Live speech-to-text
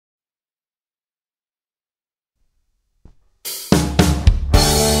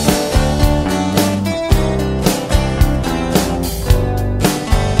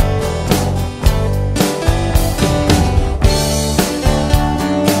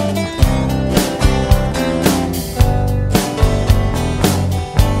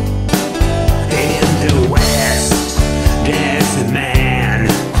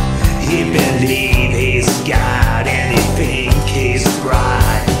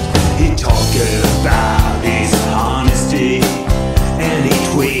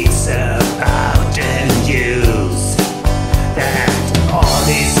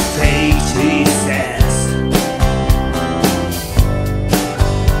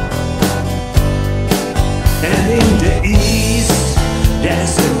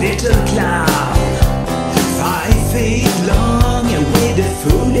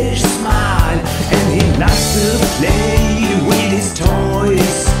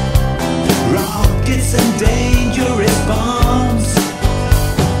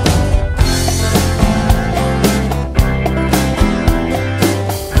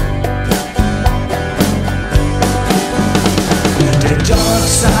dark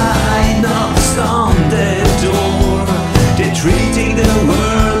side knocks on the door. They're treating the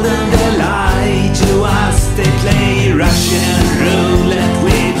world and they lie to us. They play Russian roulette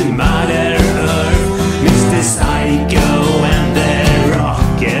with Mother Earth, Mr. Psycho and the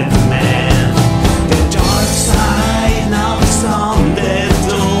Rocket Man. The dark side knocks on the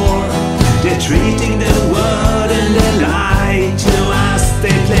door. They're treating the world and they lie to us.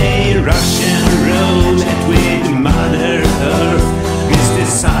 They play Russian roulette with Mother Earth, Mr.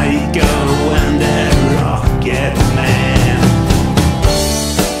 Psycho